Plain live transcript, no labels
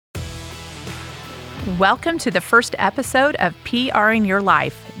Welcome to the first episode of PRing Your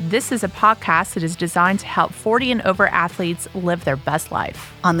Life. This is a podcast that is designed to help 40 and over athletes live their best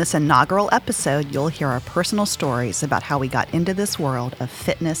life. On this inaugural episode, you'll hear our personal stories about how we got into this world of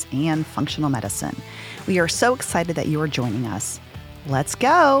fitness and functional medicine. We are so excited that you are joining us. Let's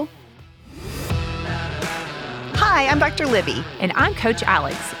go. Hi, I'm Dr. Libby. And I'm Coach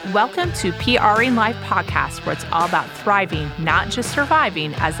Alex. Welcome to PRing Life podcast, where it's all about thriving, not just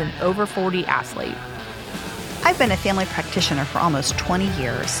surviving as an over 40 athlete. I've been a family practitioner for almost 20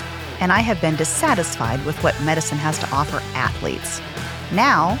 years, and I have been dissatisfied with what medicine has to offer athletes.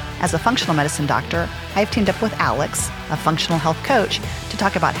 Now, as a functional medicine doctor, I've teamed up with Alex, a functional health coach, to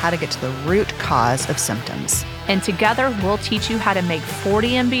talk about how to get to the root cause of symptoms. And together, we'll teach you how to make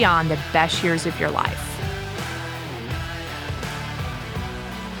 40 and beyond the best years of your life.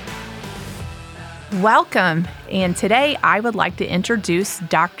 Welcome, and today I would like to introduce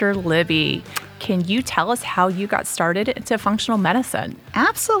Dr. Libby. Can you tell us how you got started into functional medicine?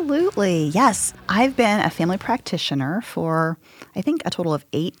 Absolutely, yes. I've been a family practitioner for, I think, a total of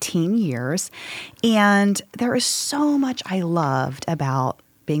 18 years, and there is so much I loved about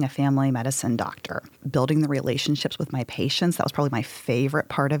being a family medicine doctor. Building the relationships with my patients, that was probably my favorite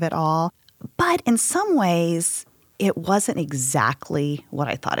part of it all. But in some ways, it wasn't exactly what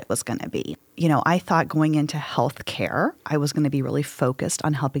I thought it was going to be. You know, I thought going into healthcare, I was going to be really focused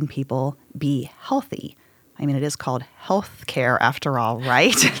on helping people be healthy. I mean, it is called healthcare after all,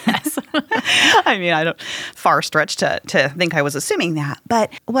 right? Yes. I mean, I don't far stretch to think I was assuming that.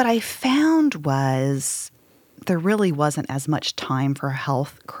 But what I found was there really wasn't as much time for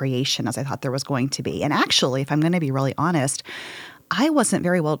health creation as I thought there was going to be. And actually, if I'm going to be really honest, I wasn't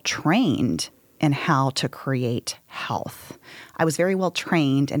very well trained in how to create health. I was very well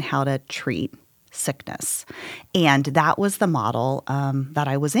trained in how to treat sickness. And that was the model that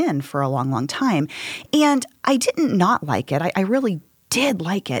I was in for a long, long time. And I didn't not like it. I really did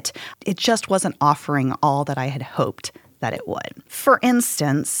like it. It just wasn't offering all that I had hoped that it would. For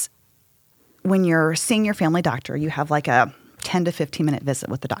instance, when you're seeing your family doctor, you have like a 10 to 15 minute visit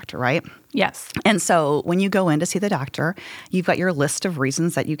with the doctor, right? Yes. And so when you go in to see the doctor, you've got your list of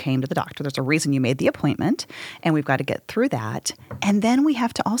reasons that you came to the doctor. There's a reason you made the appointment, and we've got to get through that. And then we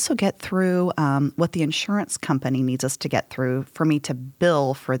have to also get through what the insurance company needs us to get through for me to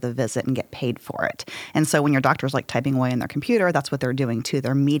bill for the visit and get paid for it. And so when your doctor's like typing away on their computer, that's what they're doing too.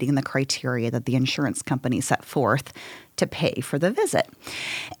 They're meeting the criteria that the insurance company set forth to pay for the visit.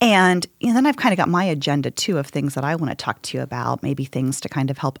 And then I've kind of got my agenda too of things that I want to talk to you about, maybe things to kind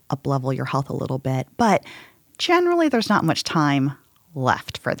of help up-level your health a little bit. But generally, there's not much time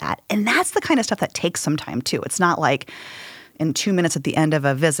left for that. And that's the kind of stuff that takes some time too. It's not like in 2 minutes at the end of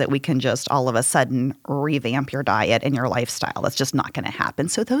a visit, we can just all of a sudden revamp your diet and your lifestyle. That's just not going to happen.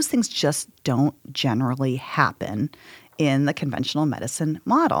 So those things just don't generally happen in the conventional medicine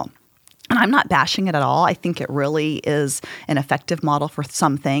model. And I'm not bashing it at all. I think it really is an effective model for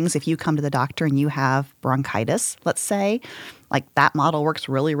some things. If you come to the doctor and you have bronchitis, let's say, like that model works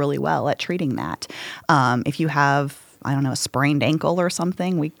really, really well at treating that. If you have, I don't know, a sprained ankle or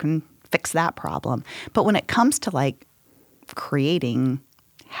something, we can fix that problem. But when it comes to like creating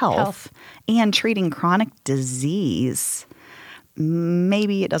health and treating chronic disease,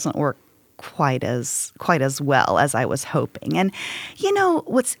 maybe it doesn't work quite as well as I was hoping. And you know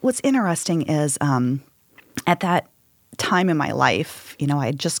what's interesting is at that time in my life, you know, I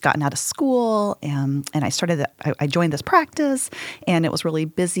had just gotten out of school and I joined this practice, and it was really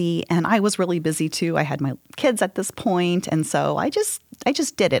busy, and I was really busy too. I had my kids at this point, and so I just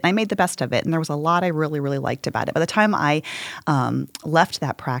did it. And I made the best of it, and there was a lot I really, really liked about it. By the time I left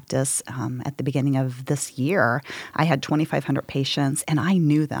that practice at the beginning of this year, I had 2,500 patients, and I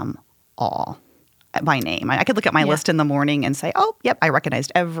knew them all by name. I could look at my list in the morning and say, oh, yep, I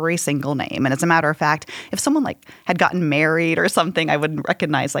recognized every single name. And as a matter of fact, if someone like had gotten married or something, I would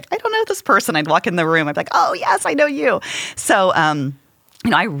recognize like, I don't know this person. I'd walk in the room. I'd be like, oh, yes, I know you. So, you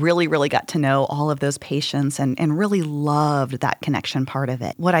know, I really, really got to know all of those patients and really loved that connection part of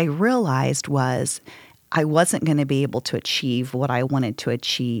it. What I realized was I wasn't going to be able to achieve what I wanted to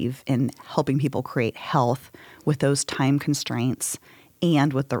achieve in helping people create health with those time constraints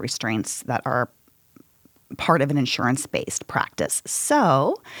and with the restraints that are part of an insurance-based practice.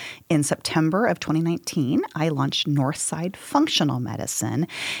 So in September of 2019, I launched Northside Functional Medicine.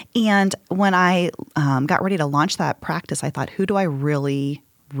 And when I got ready to launch that practice, I thought, who do I really,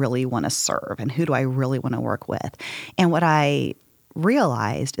 really want to serve? And who do I really want to work with? And what I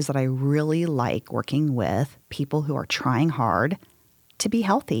realized is that I really like working with people who are trying hard to be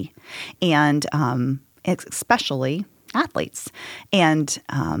healthy. And especially athletes. And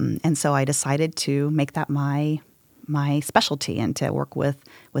so I decided to make that my specialty and to work with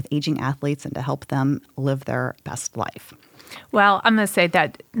aging athletes and to help them live their best life. Well, I'm going to say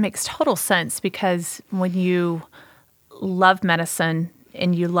that makes total sense because when you love medicine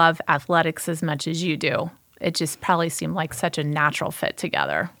and you love athletics as much as you do, it just probably seemed like such a natural fit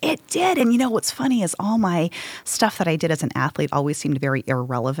together. It did. And what's funny is all my stuff that I did as an athlete always seemed very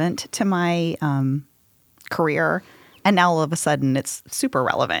irrelevant to my career. And now all of a sudden it's super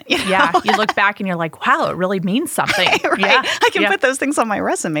relevant. Yeah. You look back and you're like, wow, it really means something. Right. Yeah. I can put those things on my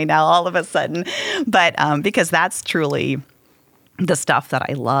resume now all of a sudden. But because that's truly the stuff that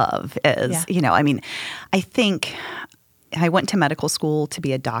I love is, I think I went to medical school to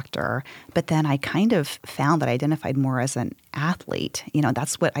be a doctor, but then I kind of found that I identified more as an athlete.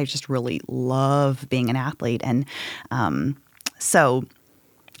 That's what I just really love, being an athlete. And so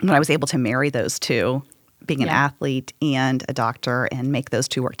when I was able to marry those two, being an athlete and a doctor, and make those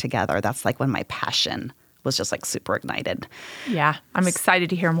two work together, that's like when my passion was just like super ignited. Yeah, I'm excited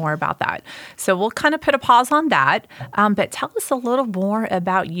to hear more about that. So we'll kind of put a pause on that, but tell us a little more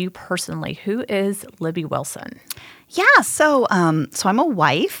about you personally. Who is Libby Wilson? Yeah, so I'm a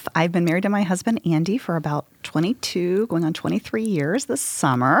wife. I've been married to my husband, Andy, for about 22, going on 23 years this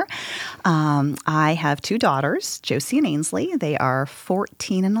summer. I have two daughters, Josie and Ainsley. They are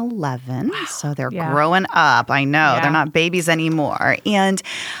 14 and 11, wow. So they're growing up. I know, they're not babies anymore. And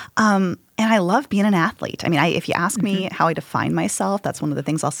I love being an athlete. I mean, if you ask me how I define myself, that's one of the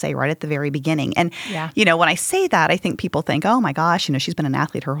things I'll say right at the very beginning. And, when I say that, I think people think, oh my gosh, she's been an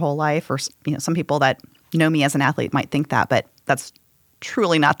athlete her whole life. Or, some people that know me as an athlete might think that, but that's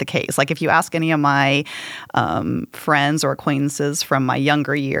truly not the case. Like if you ask any of my friends or acquaintances from my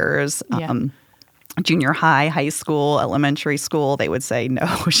younger years, junior high, high school, elementary school, they would say, no,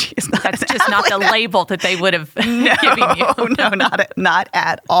 she is not. That's just not the label that they would have given you. No, not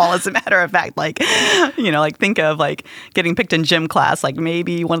at all. As a matter of fact, like think of like getting picked in gym class, like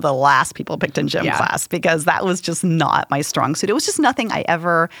maybe one of the last people picked in gym class, because that was just not my strong suit. It was just nothing I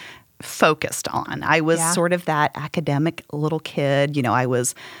ever focused on. I was sort of that academic little kid. I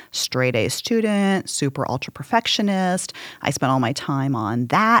was straight A student, super ultra perfectionist. I spent all my time on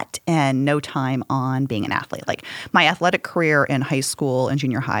that and no time on being an athlete. Like my athletic career in high school and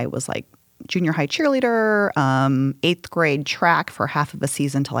junior high was like junior high cheerleader, 8th grade track for half of a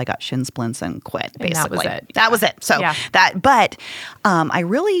season till I got shin splints and quit, basically. And that was it. So but I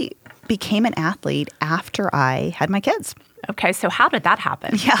really became an athlete after I had my kids. Okay, so how did that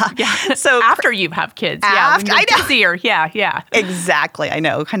happen? Yeah. So after you have kids, when you're busier. Yeah. Exactly. I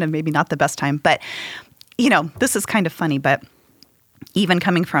know, kind of maybe not the best time, but this is kind of funny. But even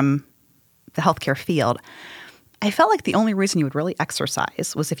coming from the healthcare field, I felt like the only reason you would really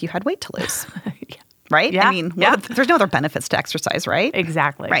exercise was if you had weight to lose. Right? Yeah. I mean, there's no other benefits to exercise, right?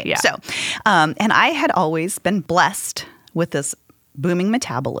 Exactly. Right. Yeah. So, and I had always been blessed with this booming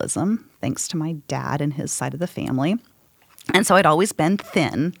metabolism, thanks to my dad and his side of the family. And so I'd always been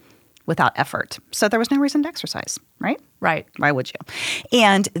thin without effort. So there was no reason to exercise, right? Right. Why would you?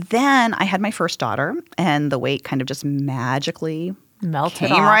 And then I had my first daughter, and the weight kind of just magically melted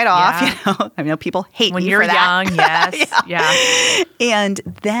came right off. I know people hate when me you're for that. young. Yes. Yeah. And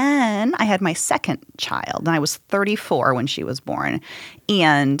then I had my second child, and I was 34 when she was born.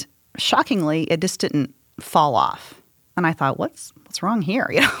 And shockingly, it just didn't fall off. And I thought, what's wrong here?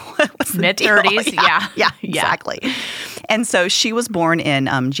 What's the mid-30s? deal? Yeah, exactly. And so she was born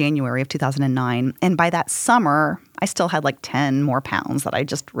in January of 2009. And by that summer, I still had like 10 more pounds that I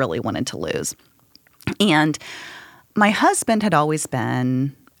just really wanted to lose. And my husband had always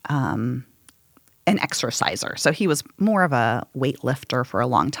been an exerciser. So he was more of a weightlifter for a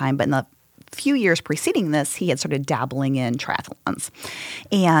long time. But in the few years preceding this, he had started dabbling in triathlons.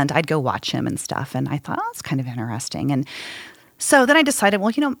 And I'd go watch him and stuff. And I thought, oh, that's kind of interesting. And so then I decided,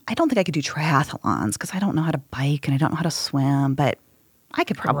 well, I don't think I could do triathlons because I don't know how to bike and I don't know how to swim, but I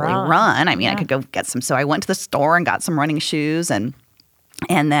could probably run. I mean, I could go get some. So I went to the store and got some running shoes. And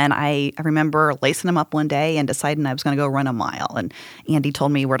then I remember lacing them up one day and deciding I was going to go run a mile. And Andy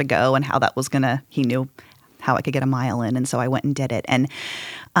told me where to go and how that was going to, he knew how I could get a mile in. And so I went and did it. And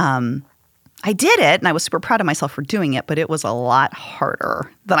I did it, and I was super proud of myself for doing it, but it was a lot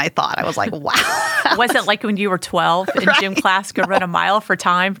harder than I thought. I was like, wow. Was it like when you were 12 in gym class, go run a mile for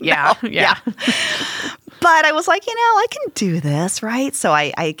time? Yeah. But I was like, I can do this, right? So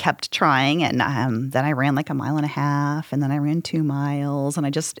I kept trying, and then I ran like a mile and a half, and then I ran 2 miles, and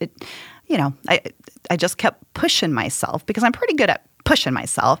I just kept pushing myself because I'm pretty good at pushing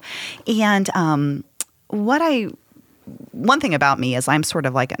myself. And what I one thing about me is I'm sort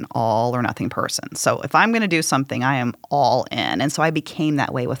of like an all or nothing person. So if I'm going to do something, I am all in. And so I became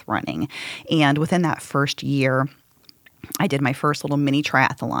that way with running. And within that first year, I did my first little mini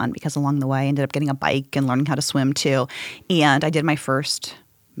triathlon because along the way I ended up getting a bike and learning how to swim too. And I did my first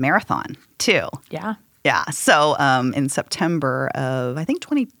marathon too. Yeah. Yeah. So in September of, I think,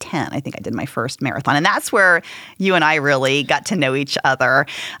 2010, I think I did my first marathon. And that's where you and I really got to know each other.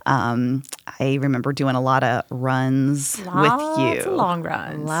 I remember doing a lot of runs with you. Lots of long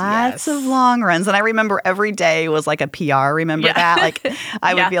runs. Lots of long runs. And I remember every day was like a PR. Remember that? Like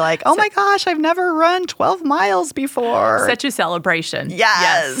I would be like, oh my gosh, I've never run 12 miles before. Such a celebration.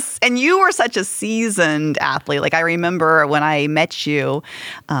 Yes. And you were such a seasoned athlete. Like I remember when I met you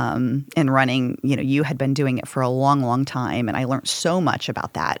in running, you had been doing it for a long, long time. And I learned so much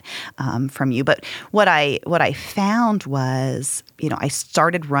about that from you. But what I found was, I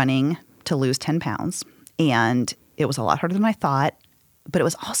started running to lose 10 pounds. And it was a lot harder than I thought. But it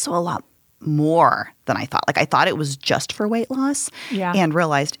was also a lot more than I thought. Like I thought it was just for weight loss and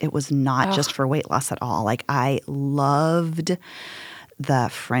realized it was not just for weight loss at all. Like I loved the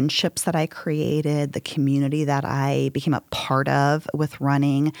friendships that I created, the community that I became a part of with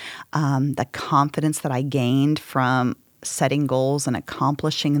running, the confidence that I gained from setting goals and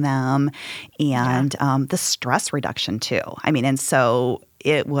accomplishing them, and the stress reduction too. I mean, and so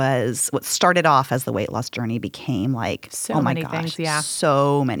it was what started off as the weight loss journey became like, so oh my many gosh, things,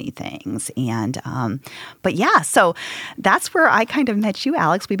 so many things. And, but yeah, so that's where I kind of met you,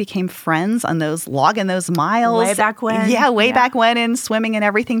 Alex. We became friends on logging those miles. Way back when. Yeah, way back when, in swimming and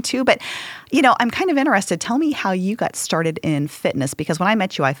everything too. But, I'm kind of interested. Tell me how you got started in fitness, because when I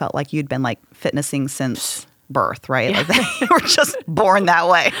met you, I felt like you'd been like fitnessing since birth, right? Yeah. Like you were just born that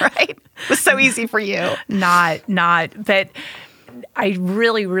way, right? It was so easy for you. Not, but I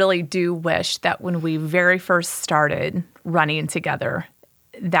really, really do wish that when we very first started running together,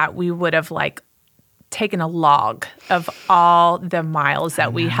 that we would have like taken a log of all the miles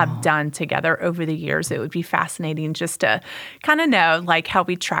that we have done together over the years. It would be fascinating just to kind of know like how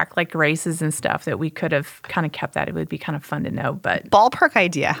we track like races and stuff, that we could have kind of kept that. It would be kind of fun to know. But ballpark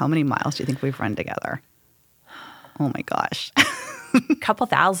idea, how many miles do you think we've run together? Oh my gosh. a couple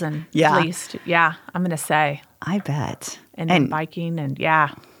thousand at least. Yeah, I'm going to say. I bet. And then biking and wow.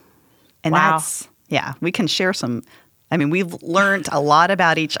 That's, we can share some. I mean, we've learned a lot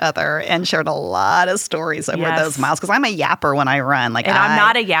about each other and shared a lot of stories over those miles, because I'm a yapper when I run. Like, I'm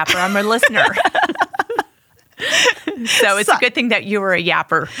not a yapper. I'm a listener. So it's a good thing that you were a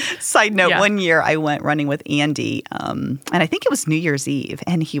yapper. Side note, one year I went running with Andy, and I think it was New Year's Eve,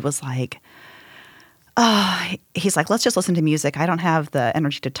 and he was like, he's like, let's just listen to music. I don't have the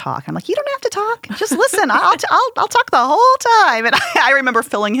energy to talk. I'm like, you don't have to talk. Just listen. I'll talk the whole time. And I remember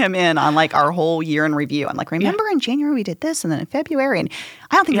filling him in on like our whole year in review. I'm like, remember in January we did this, and then in February, and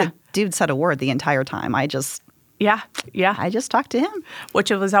I don't think the dude said a word the entire time. I just talked to him.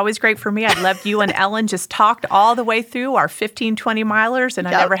 Which it was always great for me. I loved you and Ellen just talked all the way through our 15, 20 milers, and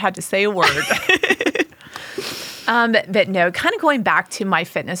I never had to say a word. But no, kind of going back to my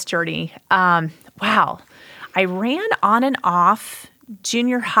fitness journey. Wow. I ran on and off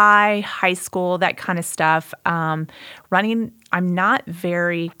junior high, high school, that kind of stuff. Running, I'm not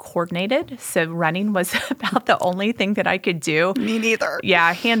very coordinated. So running was about the only thing that I could do. Me neither.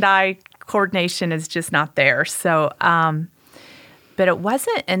 Yeah. Hand-eye coordination is just not there. So, but it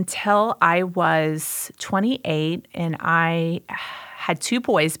wasn't until I was 28 and I had 2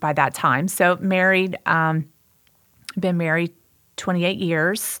 boys by that time. So married, been married 28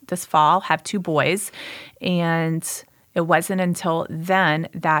 years this fall, have 2 boys. And it wasn't until then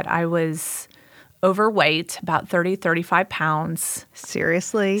that I was overweight, about 30, 35 pounds.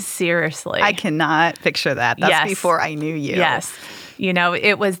 Seriously? Seriously. I cannot picture that. That's before I knew you. Yes.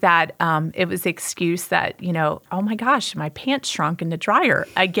 It was that, it was the excuse that, oh my gosh, my pants shrunk in the dryer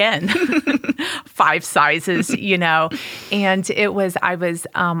again, 5 sizes, and I was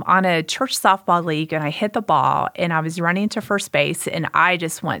on a church softball league, and I hit the ball, and I was running to first base, and I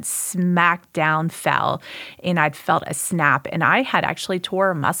just went smack down, fell, and I'd felt a snap, and I had actually tore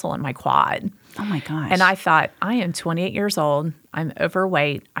a muscle in my quad. Oh my gosh. And I thought, I am 28 years old. I'm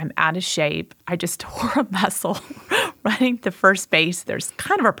overweight. I'm out of shape. I just tore a muscle running to first base. There's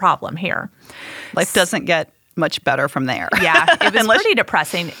kind of a problem here. Life doesn't get much better from there. Yeah, it was pretty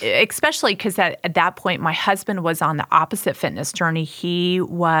depressing, especially because at that point, my husband was on the opposite fitness journey. He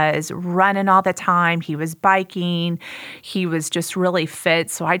was running all the time. He was biking. He was just really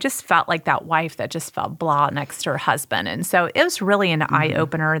fit. So I just felt like that wife that just felt blah next to her husband. And so it was really an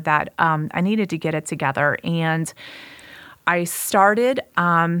eye-opener that I needed to get it together. And I started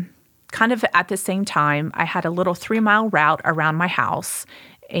kind of at the same time, I had a little 3-mile route around my house.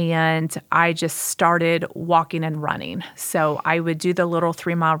 And I just started walking and running. So I would do the little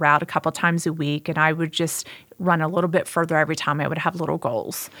 3-mile route a couple times a week, and I would just run a little bit further every time. I would have little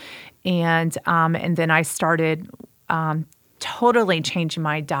goals. And then I started totally changing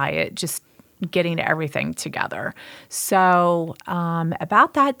my diet, just getting everything together. So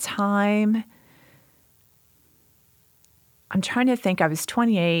about that time, I'm trying to think, I was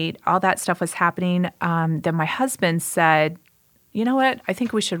 28, all that stuff was happening. Then my husband said, you know what? I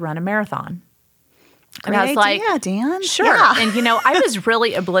think we should run a marathon. And I was like, Dan. Sure. Yeah. And, I was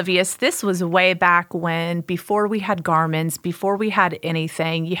really oblivious. This was way back when, before we had Garmin's, before we had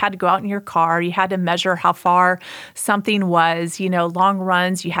anything. You had to go out in your car. You had to measure how far something was, long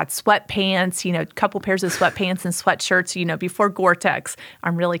runs. You had sweatpants, a couple pairs of sweatpants and sweatshirts, before Gore-Tex.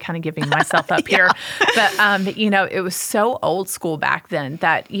 I'm really kind of giving myself up here. But, it was so old school back then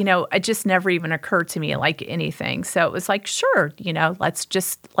that, it just never even occurred to me like anything. So it was like, sure, let's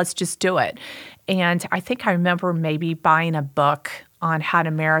just do it. And I think I remember maybe buying a book on how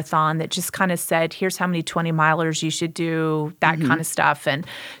to marathon that just kind of said, here's how many 20-milers you should do, that kind of stuff. And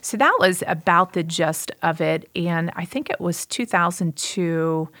so that was about the gist of it. And I think it was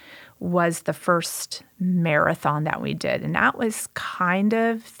 2002 was the first marathon that we did. And that was kind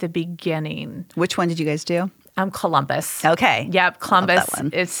of the beginning. Which one did you guys do? Columbus. Okay. Yep, Columbus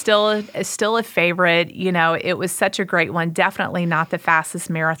is still a favorite. It was such a great one. Definitely not the fastest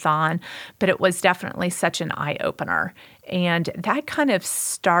marathon, but it was definitely such an eye-opener. And that kind of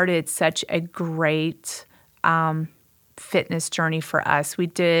started such a great fitness journey for us. We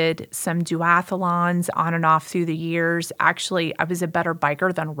did some duathlons on and off through the years. Actually, I was a better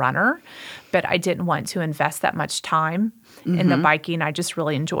biker than runner, but I didn't want to invest that much time in the biking. I just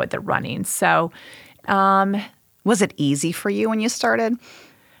really enjoyed the running. So was it easy for you when you started?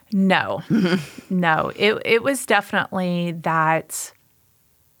 No, no. It was definitely that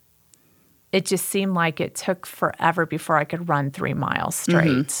it just seemed like it took forever before I could run 3 miles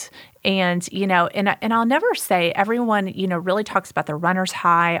straight. And, and I'll never say everyone, really talks about the runner's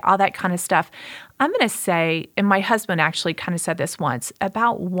high, all that kind of stuff. I'm going to say, and my husband actually kind of said this once,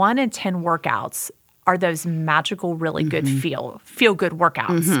 about 1 in 10 workouts are those magical, really good feel good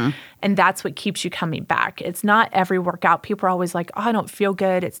workouts. And that's what keeps you coming back. It's not every workout. People are always like, oh, I don't feel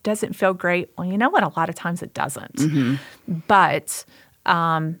good. It doesn't feel great. Well, you know what? A lot of times it doesn't. But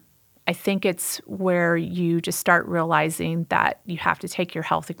I think it's where you just start realizing that you have to take your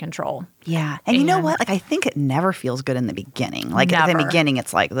health in control. Yeah. And you know what? Like, I think it never feels good in the beginning. Like, at the beginning,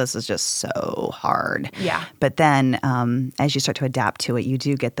 it's like, this is just so hard. Yeah. But then as you start to adapt to it, you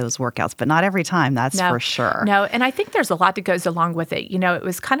do get those workouts, but not every time, that's for sure. No. And I think there's a lot that goes along with it. It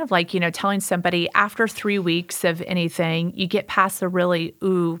was kind of like, telling somebody after 3 weeks of anything, you get past the really,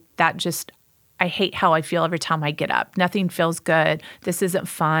 that just, I hate how I feel every time I get up. Nothing feels good. This isn't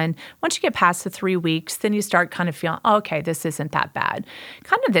fun. Once you get past the 3 weeks, then you start kind of feeling, okay, this isn't that bad.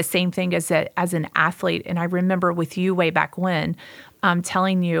 Kind of the same thing as an athlete. And I remember with you way back when,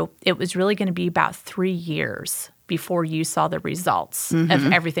 telling you it was really going to be about 3 years before you saw the results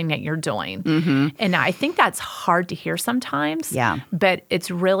of everything that you're doing. And I think that's hard to hear sometimes. Yeah. But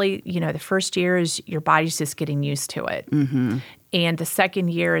it's really, the first year is your body's just getting used to it. And the second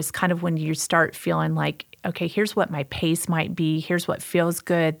year is kind of when you start feeling like, okay, here's what my pace might be. Here's what feels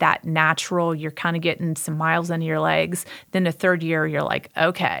good, that natural. You're kind of getting some miles under your legs. Then the third year, you're like,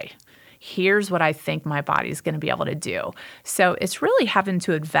 okay, here's what I think my body's going to be able to do. So it's really having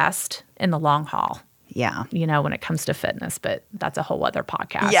to invest in the long haul. Yeah. When it comes to fitness, but that's a whole other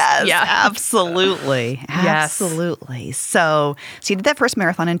podcast. Yes, yeah. Absolutely. Absolutely. So you did that first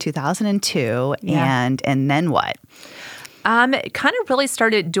marathon in 2002, and then what? It kind of really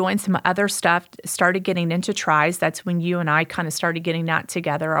started doing some other stuff, started getting into tries. That's when you and I kind of started getting that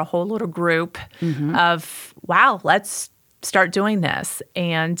together, a whole little group of, wow, let's start doing this.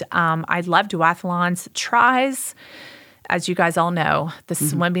 And I love duathlons. Tries, as you guys all know, the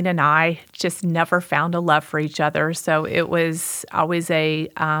swimming and I just never found a love for each other. So it was always a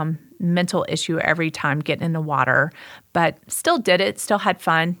mental issue every time getting in the water, but still did it, still had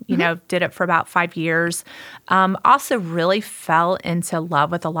fun, did it for about 5 years. Also really fell into love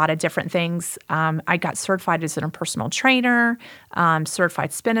with a lot of different things. I got certified as a personal trainer,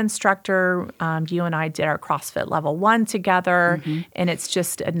 certified spin instructor. You and I did our CrossFit level 1 together, and it's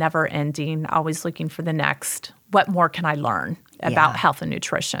just a never ending, always looking for the next. What more can I learn about health and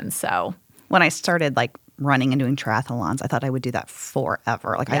nutrition? So when I started running and doing triathlons, I thought I would do that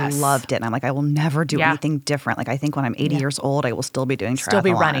forever. I loved it. And I'm like, I will never do anything different. I think when I'm 80 years old, I will still be doing triathlons. Still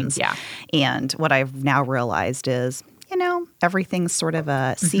be running, And what I've now realized is, everything's sort of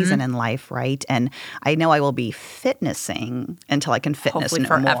a season in life, right? And I know I will be fitnessing until I can fitness Hopefully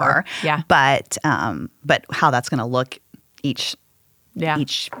no more. forever. Yeah. But how that's going to look each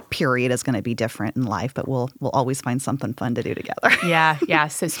period is going to be different in life, but we'll always find something fun to do together. Yeah.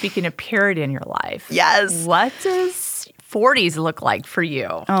 So speaking of period in your life, yes, what does 40s look like for you?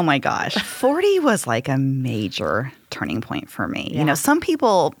 Oh my gosh, 40 was like a major turning point for me. Yeah. Some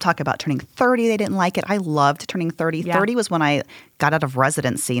people talk about turning 30; they didn't like it. I loved turning 30. Yeah. 30 was when I got out of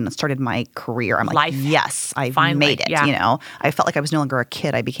residency and started my career. I'm like, Life. yes, I've Finally. made it. Yeah. I felt like I was no longer a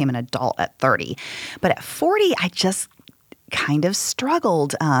kid. I became an adult at 30, but at 40, I just kind of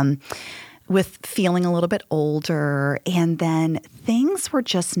struggled with feeling a little bit older. And then things were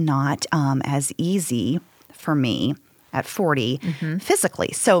just not as easy for me at 40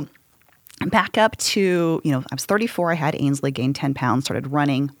 physically. So back up to, I was 34. I had Ainsley, gained 10 pounds, started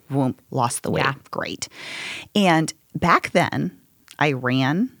running, boom, lost the weight. Yeah. Great. And back then, I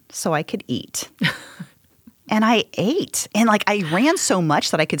ran so I could eat. And I ate. And I ran so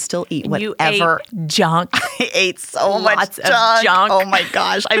much that I could still eat whatever. You ate junk. I ate so much Lots of junk. junk. Oh my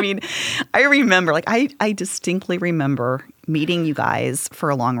gosh. I mean, I remember, I distinctly remember meeting you guys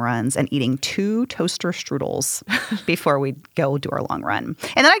for long runs and eating 2 toaster strudels before we'd go do our long run.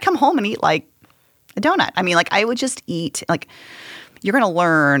 And then I'd come home and eat a donut. I mean, I would just eat you're going to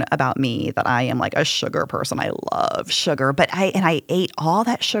learn about me that I am a sugar person. I love sugar, but I ate all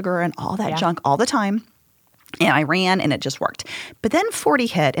that sugar and all that junk all the time. And I ran and it just worked. But then 40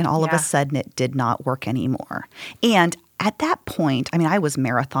 hit and all of a sudden it did not work anymore. And at that point, I mean, I was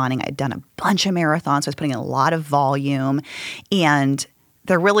marathoning. I'd done a bunch of marathons. So I was putting in a lot of volume. And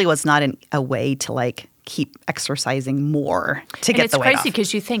there really was not a way to keep exercising more to get the weight off. It's crazy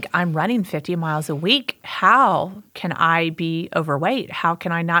because you think I'm running 50 miles a week. How can I be overweight? How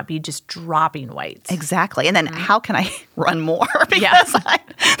can I not be just dropping weights? Exactly. And then how can I run more? Because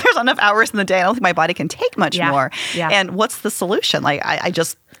there's enough hours in the day. I don't think my body can take much more. Yeah. And what's the solution? I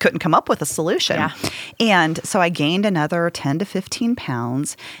just couldn't come up with a solution. Yeah. And so I gained another 10 to 15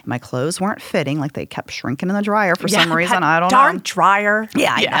 pounds. My clothes weren't fitting. They kept shrinking in the dryer for some reason. I don't know. Darn dryer.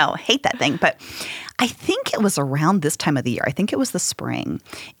 Yeah, I know. Hate that thing. But I think it was around this time of the year. I think it was the spring.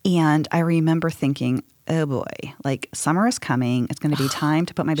 And I remember thinking, oh boy, summer is coming. It's going to be time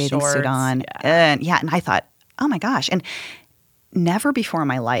to put my bathing suit on. Yeah. And I thought, oh my gosh. And never before in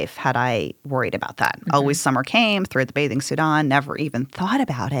my life had I worried about that. Always summer came, threw the bathing suit on, never even thought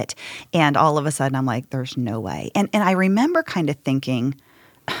about it. And all of a sudden I'm like, there's no way. And I remember kind of thinking,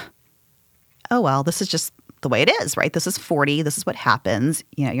 oh, well, this is just the way it is, right? This is 40. This is what happens.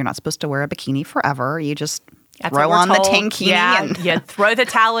 You're not supposed to wear a bikini forever. You just throw on the tankini. Yeah, and you throw the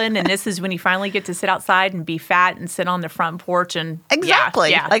towel in, and this is when you finally get to sit outside and be fat and sit on the front porch. And exactly.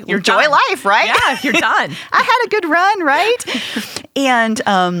 You're enjoy done. life, right? Yeah, you're done. I had a good run, right? And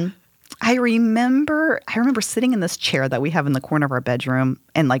I remember sitting in this chair that we have in the corner of our bedroom,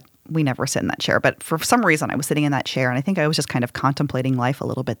 and we never sit in that chair, but for some reason I was sitting in that chair, and I think I was just kind of contemplating life a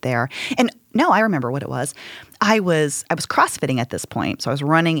little bit there. And no, I remember what it was. I was CrossFitting at this point, so I was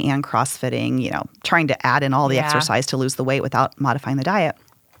running and CrossFitting, trying to add in all the exercise to lose the weight without modifying the diet.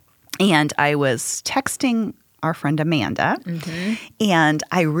 And I was texting our friend Amanda, and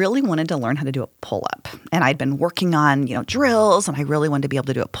I really wanted to learn how to do a pull-up. And I'd been working on, drills, and I really wanted to be able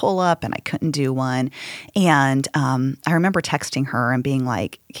to do a pull-up, and I couldn't do one. And I remember texting her and being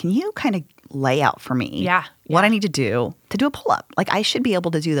like, can you kind of lay out for me what I need to do a pull-up? I should be able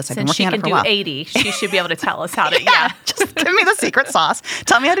to do this. I've been working on it for a while. Since she can do 80, she should be able to tell us how to, just give me the secret sauce.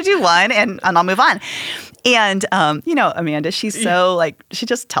 Tell me how to do one, and I'll move on. And, Amanda, she's so, she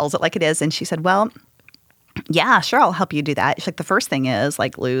just tells it like it is. And she said, well, yeah, sure, I'll help you do that. She's like, the first thing is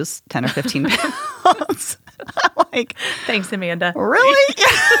lose 10 or 15 pounds. I'm like, thanks, Amanda. Really?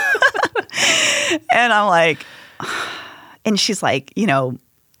 And I'm like, and she's like,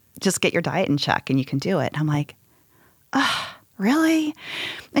 just get your diet in check and you can do it. And I'm like, really?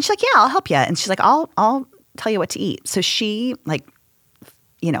 And she's like, yeah, I'll help you. And she's like, I'll tell you what to eat. So she I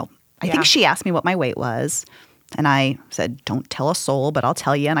think she asked me what my weight was. And I said, don't tell a soul, but I'll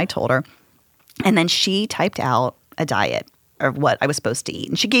tell you. And I told her. And then she typed out a diet of what I was supposed to eat.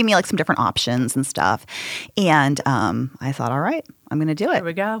 And she gave me some different options and stuff. And I thought, all right, I'm going to do it. Here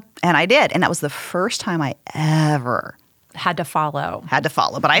we go. And I did. And that was the first time I ever had to follow.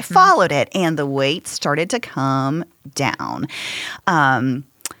 But I followed it, and the weight started to come down.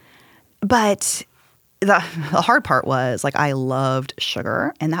 But the hard part was I loved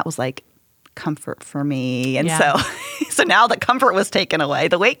sugar, and that was comfort for me. And Yeah. so now the comfort was taken away.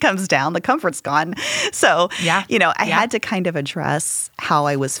 The weight comes down, the comfort's gone. So, Yeah. I had to kind of address how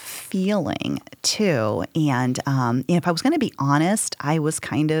I was feeling too. And if I was going to be honest, I was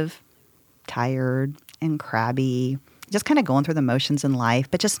kind of tired and crabby, just kind of going through the motions in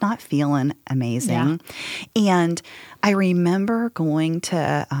life, but just not feeling amazing. Yeah. And I remember going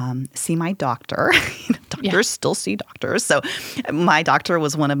to see my doctor. Doctors still see doctors. So my doctor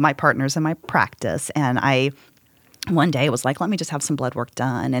was one of my partners in my practice. And one day was like, let me just have some blood work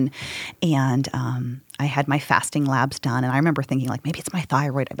done. And I had my fasting labs done. And I remember thinking like, maybe it's my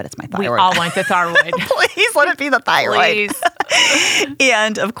thyroid. I bet it's my thyroid. We all want the thyroid. Please let it be the thyroid. Please.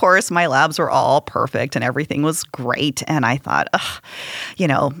 And of course, my labs were all perfect and everything was great. And I thought,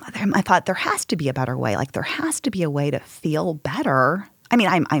 there has to be a better way. Like there has to be a way to feel better. I mean,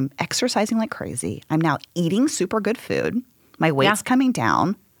 I'm exercising like crazy. I'm now eating super good food. My weight's coming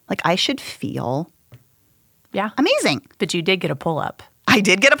down. Like I should feel amazing. But you did get a pull-up. I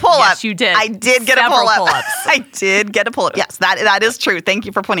did get a pull-up. Yes, you did. I did get Several a pull-up. pull-ups. I did get a pull-up. Yes, that is true. Thank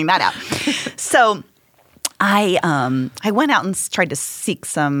you for pointing that out. So I went out and tried to seek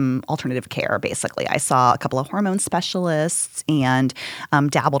some alternative care, basically. I saw a couple of hormone specialists and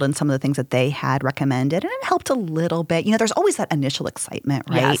dabbled in some of the things that they had recommended, and it helped a little bit. There's always that initial excitement,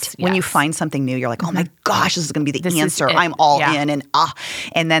 right? Yes, when you yes. find something new, you're like, oh my gosh, this is going to be the This is answer. it. I'm all Yeah. in.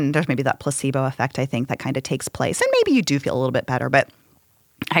 And then there's maybe that placebo effect, I think, that kind of takes place. And maybe you do feel a little bit better, but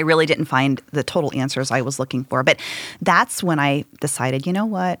I really didn't find the total answers I was looking for. But that's when I decided, you know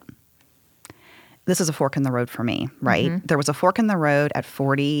what? This is a fork in the road for me, right? Mm-hmm. There was a fork in the road at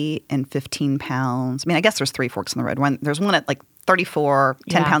 40 and 15 pounds. I mean, I guess there's 3 forks in the road. There's one at like 34,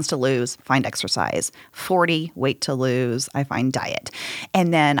 10 pounds to lose, find exercise. 40, weight to lose, I find diet.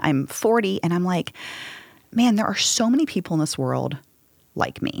 And then I'm 40 and I'm like, man, there are so many people in this world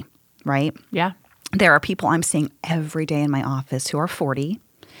like me, right? Yeah. There are people I'm seeing every day in my office who are 40,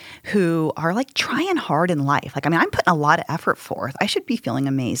 who are like trying hard in life. Like, I mean, I'm putting a lot of effort forth. I should be feeling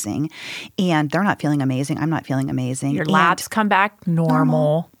amazing. And they're not feeling amazing. I'm not feeling amazing. Your labs come back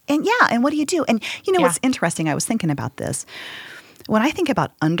normal. And and what do you do? And what's interesting, I was thinking about this. When I think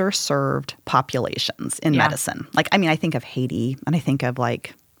about underserved populations in medicine, like, I mean, I think of Haiti and I think of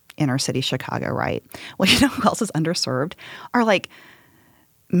like inner city Chicago, right? Well, who else is underserved? Are like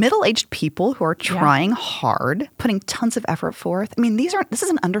middle-aged people who are trying hard, putting tons of effort forth. I mean, this is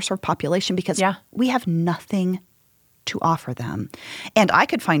an underserved population because we have nothing to offer them. And I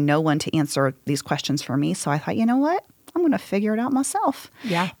could find no one to answer these questions for me. So I thought, you know what? I'm going to figure it out myself.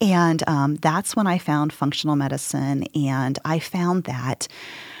 Yeah. And that's when I found functional medicine. And I found that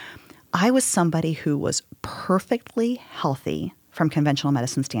I was somebody who was perfectly healthy from conventional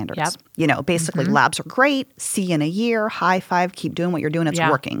medicine standards. Yep. Basically labs are great, see you in a year, high five, keep doing what you're doing, it's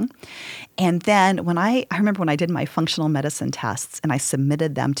working. And then when I remember when I did my functional medicine tests and I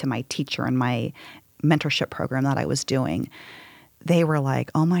submitted them to my teacher in my mentorship program that I was doing, they were like,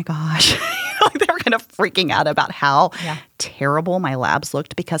 oh my gosh. They were kind of freaking out about how terrible my labs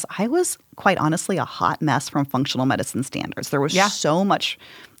looked because I was quite honestly a hot mess from functional medicine standards. There was so much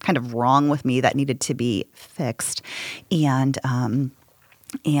kind of wrong with me that needed to be fixed. And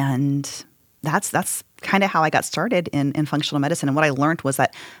that's kind of how I got started in functional medicine. And what I learned was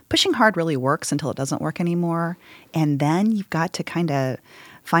that pushing hard really works until it doesn't work anymore. And then you've got to kind of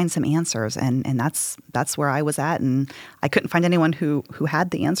find some answers. And that's where I was at. And I couldn't find anyone who had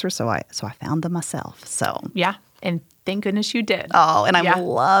the answers, so I found them myself. So yeah. And thank goodness you did. Oh, and I'm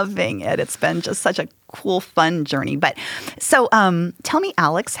loving it. It's been just such a cool, fun journey. But so tell me,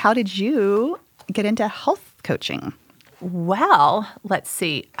 Alex, how did you get into health coaching? Well, let's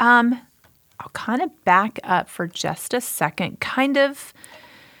see. I'll kind of back up for just a second. Kind of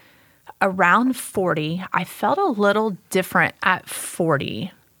around 40, I felt a little different at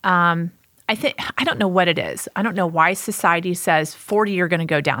 40. I don't know what it is. I don't know why society says 40 you're going to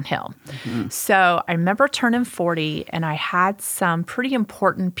go downhill. Mm-hmm. So I remember turning 40 and I had some pretty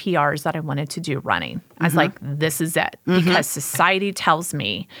important PRs that I wanted to do running. I was like, this is it. Because society tells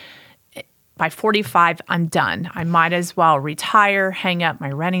me by 45, I'm done. I might as well retire, hang up my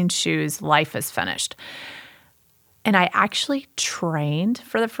running shoes. Life is finished. And I actually trained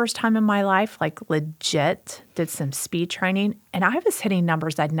for the first time in my life, like legit, did some speed training. And I was hitting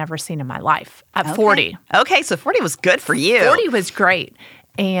numbers I'd never seen in my life at 40. Okay, so 40 was good for you. 40 was great.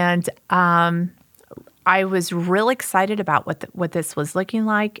 And I was real excited about what this was looking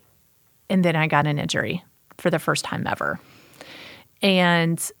like. And then I got an injury for the first time ever.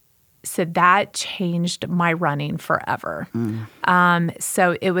 And So that changed my running forever.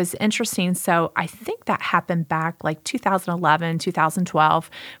 So it was interesting. So I think that happened back like 2011, 2012.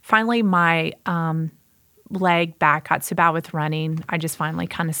 Finally, my leg back got so bad with running. I just finally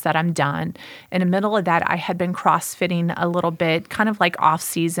kind of said, I'm done. In the middle of that, I had been CrossFitting a little bit, kind of like off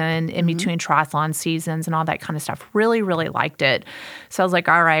season, in between triathlon seasons and all that kind of stuff. Really, really liked it. So I was like,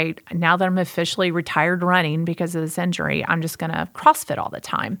 all right, now that I'm officially retired running because of this injury, I'm just going to CrossFit all the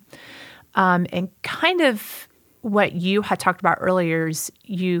time. And kind of what you had talked about earlier is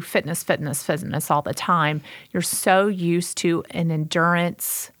you fitness all the time. You're so used to an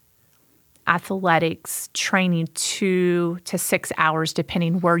endurance athletics training 2 to 6 hours,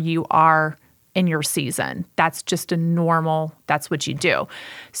 depending where you are in your season. That's just that's what you do.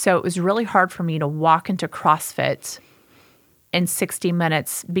 So it was really hard for me to walk into CrossFit in 60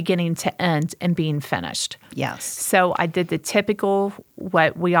 minutes, beginning to end and being finished. Yes. So I did the typical,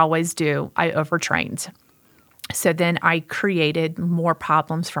 what we always do, I overtrained. So then I created more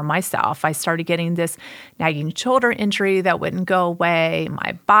problems for myself. I started getting this nagging shoulder injury that wouldn't go away.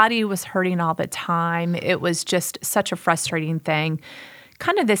 My body was hurting all the time. It was just such a frustrating thing.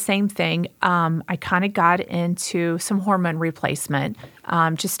 Kind of the same thing. I kind of got into some hormone replacement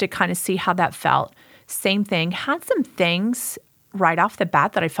just to kind of see how that felt. Same thing. Had some things right off the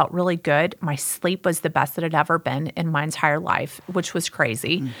bat that I felt really good. My sleep was the best that it had ever been in my entire life, which was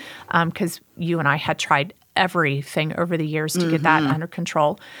crazy because you and I had tried everything over the years to get that under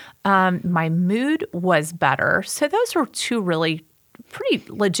control. My mood was better. So those were two really pretty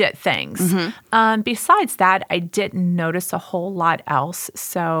legit things. Besides that, I didn't notice a whole lot else.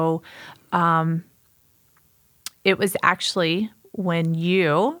 So it was actually when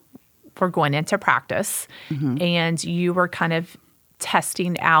you were going into practice and you were kind of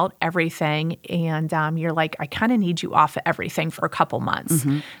testing out everything and you're like, I kind of need you off of everything for a couple months.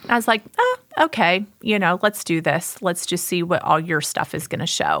 And I was like, okay, let's do this. Let's just see what all your stuff is going to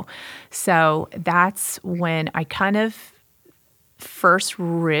show. So that's when I kind of first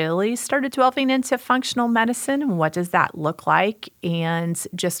really started delving into functional medicine and what does that look like and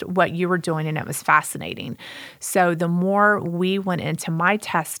just what you were doing, and it was fascinating. So the more we went into my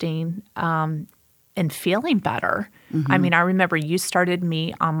testing and feeling better, I mean, I remember you started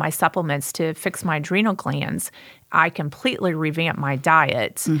me on my supplements to fix my adrenal glands. I completely revamped my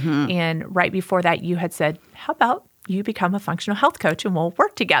diet. And right before that, you had said, how about you become a functional health coach and we'll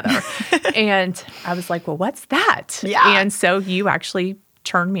work together? And I was like, well, what's that? Yeah. And so you actually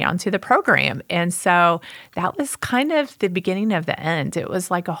turned me onto the program. And so that was kind of the beginning of the end. It was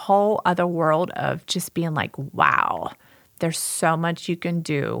like a whole other world of just being like, wow, there's so much you can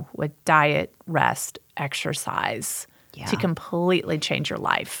do with diet, rest, exercise to completely change your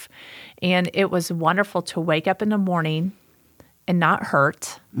life. And it was wonderful to wake up in the morning and not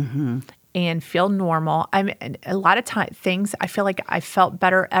hurt and feel normal. I mean, a lot of things, I feel like I felt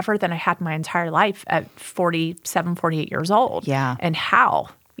better ever than I had my entire life at 47, 48 years old. Yeah. And how,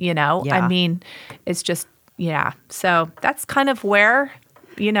 I mean, it's just, So that's kind of where,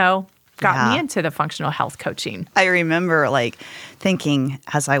 got me into the functional health coaching. I remember thinking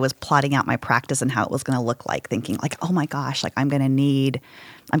as I was plotting out my practice and how it was going to look like, thinking oh my gosh, I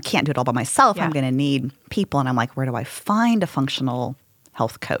can't do it all by myself. I'm going to need people. And I'm like, where do I find a functional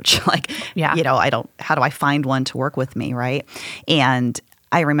health coach? how do I find one to work with me? Right. And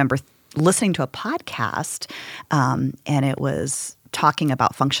I remember listening to a podcast and it was talking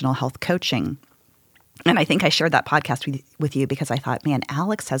about functional health coaching. And I think I shared that podcast with you because I thought, man,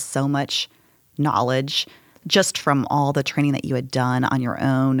 Alex has so much knowledge just from all the training that you had done on your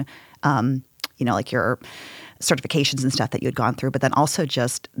own, your certifications and stuff that you had gone through, but then also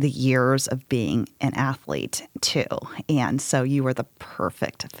just the years of being an athlete too. And so you were the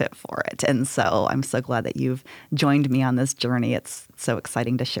perfect fit for it. And so I'm so glad that you've joined me on this journey. It's so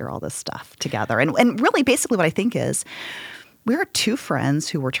exciting to share all this stuff together. And really basically what I think is, we were two friends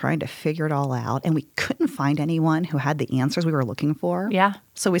who were trying to figure it all out, and we couldn't find anyone who had the answers we were looking for. Yeah.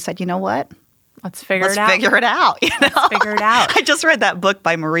 So we said, you know what? Let's figure it out. Let's figure it out. Let's figure it out. I just read that book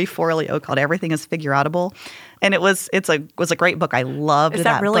by Marie Forleo called Everything is Figureoutable. And it was a great book. I loved that book. Is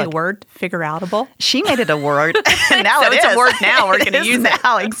that really a word, figureoutable? She made it a word. Now so it's a word now. We're going to use it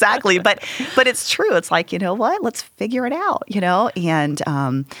now. Exactly. But it's true. It's like, you know what? Let's figure it out, And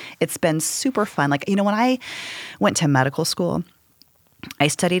it's been super fun. When I went to medical school, I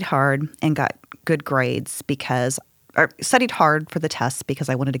studied hard and got good grades or studied hard for the tests because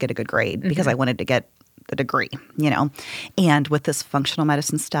I wanted to get a good grade, because I wanted to get a degree, And with this functional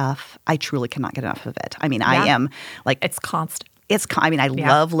medicine stuff, I truly cannot get enough of it. I mean, I am it's constant. I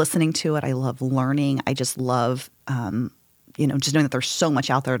love listening to it. I love learning. I just love, just knowing that there's so much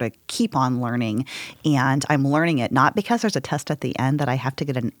out there to keep on learning. And I'm learning it not because there's a test at the end that I have to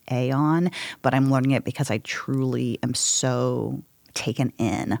get an A on, but I'm learning it because I truly am so taken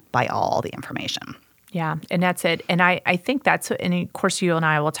in by all the information. Yeah, and that's it. And I think that's, and of course you and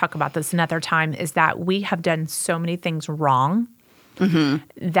I will talk about this another time, is that we have done so many things wrong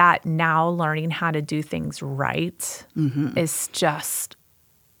that now learning how to do things right is just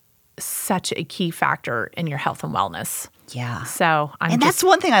such a key factor in your health and wellness. Yeah. So that's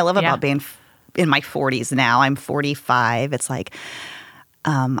one thing I love about being in my 40s now. I'm 45. It's like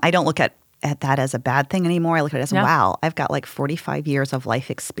I don't look at that as a bad thing anymore. I look at it as, wow, I've got like 45 years of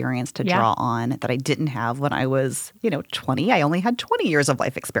life experience to draw on that I didn't have when I was, 20. I only had 20 years of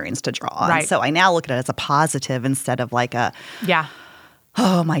life experience to draw on. Right. So I now look at it as a positive instead of like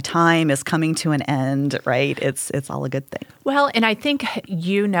oh, my time is coming to an end, right? It's all a good thing. Well, and I think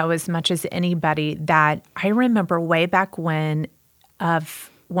as much as anybody that I remember way back when I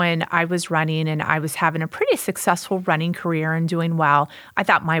was running and I was having a pretty successful running career and doing well, I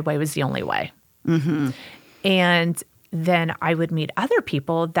thought my way was the only way. And then I would meet other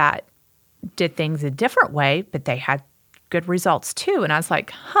people that did things a different way, but they had good results too. And I was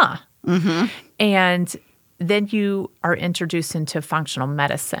like, And then you are introduced into functional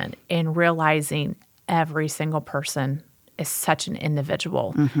medicine and realizing every single person is such an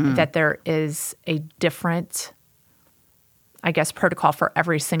individual that there is a different, I guess, protocol for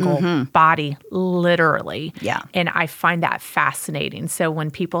every single body, literally. Yeah. And I find that fascinating. So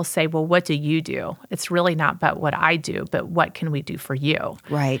when people say, well, what do you do? It's really not about what I do, but what can we do for you?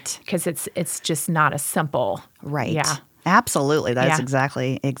 Right. Because it's just not as simple. Right. Yeah. Absolutely. That is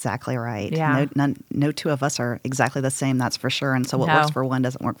exactly right. Yeah. No two of us are exactly the same, that's for sure. And so what works for one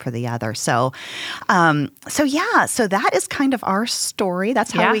doesn't work for the other. So that is kind of our story.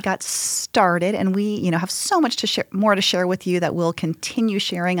 That's how we got started. And we, have so much more to share with you that we'll continue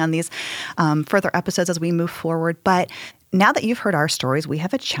sharing on these further episodes as we move forward. But now that you've heard our stories, we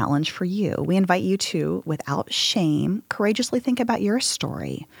have a challenge for you. We invite you to, without shame, courageously think about your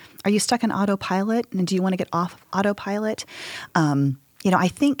story. Are you stuck in autopilot? And do you want to get off autopilot? I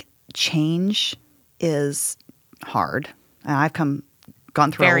think change is hard. I've gone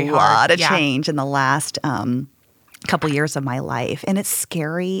through a lot of change in the last couple years of my life, and it's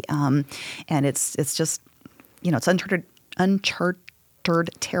scary. And it's just, it's uncharted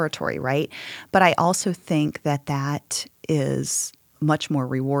territory, right? But I also think that is much more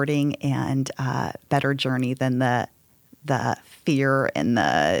rewarding and better journey than the fear and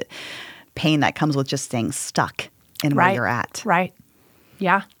the pain that comes with just staying stuck in where you're at. Right.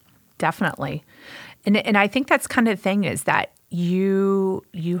 Yeah, definitely. And I think that's kind of the thing is that you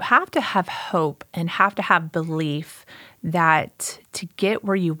have to have hope and have to have belief that to get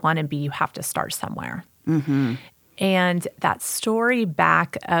where you want to be, you have to start somewhere. And that story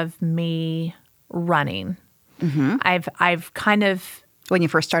back of me running, I've kind of... When you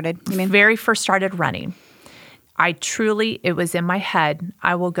first started, you mean? Very first started running. It was in my head,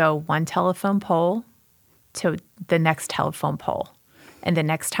 I will go one telephone pole to the next telephone pole. And the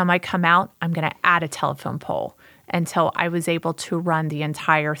next time I come out, I'm going to add a telephone pole until I was able to run the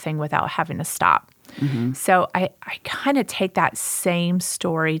entire thing without having to stop. So I kind of take that same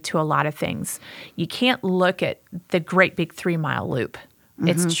story to a lot of things. You can't look at the great big 3-mile loop.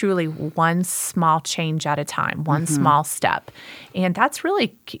 It's truly one small change at a time, one small step. And that's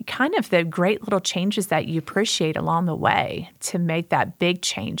really kind of the great little changes that you appreciate along the way to make that big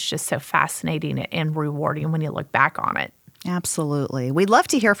change just so fascinating and rewarding when you look back on it. Absolutely. We'd love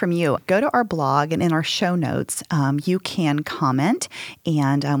to hear from you. Go to our blog, and in our show notes, you can comment,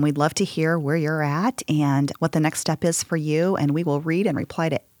 and we'd love to hear where you're at and what the next step is for you, and we will read and reply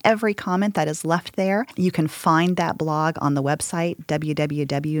to every comment that is left there. You can find that blog on the website,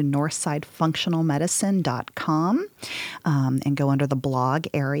 www.northsidefunctionalmedicine.com, and go under the blog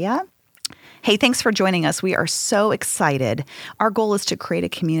area. Hey, thanks for joining us. We are so excited. Our goal is to create a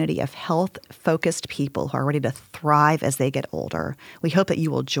community of health-focused people who are ready to thrive as they get older. We hope that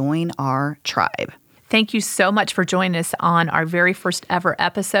you will join our tribe. Thank you so much for joining us on our very first ever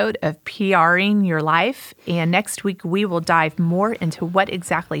episode of PRing Your Life. And next week, we will dive more into what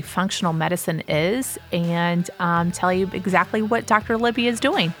exactly functional medicine is and tell you exactly what Dr. Libby is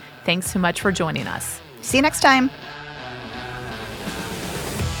doing. Thanks so much for joining us. See you next time.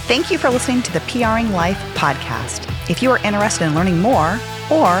 Thank you for listening to the PRing Life podcast. If you are interested in learning more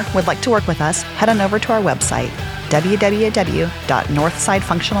or would like to work with us, head on over to our website,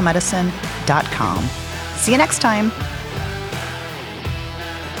 www.northsidefunctionalmedicine.com. See you next time.